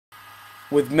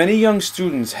With many young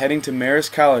students heading to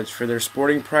Marist College for their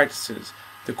sporting practices,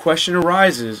 the question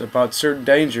arises about certain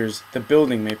dangers the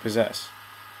building may possess.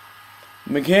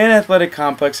 The McCann Athletic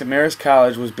Complex at Marist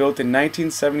College was built in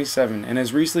 1977 and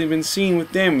has recently been seen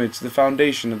with damage to the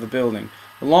foundation of the building,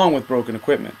 along with broken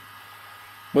equipment.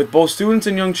 With both students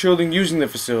and young children using the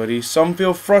facility, some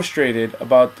feel frustrated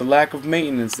about the lack of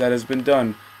maintenance that has been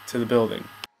done to the building.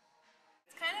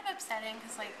 It's kind of upsetting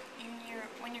because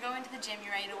when you go into the gym,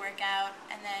 you're ready to work out,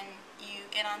 and then you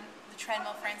get on the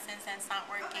treadmill, for instance, and it's not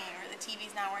working, or the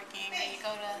TV's not working, or you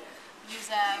go to use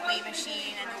a weight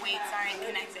machine and the weights aren't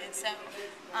connected. So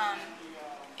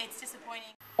it's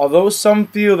disappointing. Although some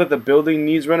feel that the building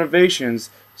needs renovations,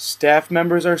 staff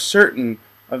members are certain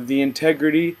of the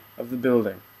integrity of the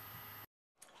building.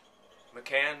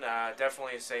 McCann,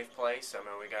 definitely a safe place. I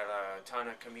mean, we got a ton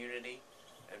of community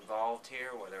involved here,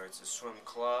 whether it's a swim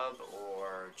club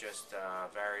or just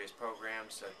various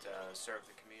programs that serve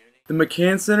the community. The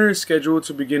McCann Center is scheduled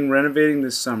to begin renovating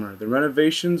this summer. The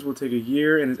renovations will take a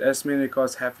year and is estimated to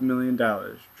cost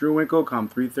 $500,000. Drew Winkel, Com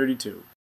 332.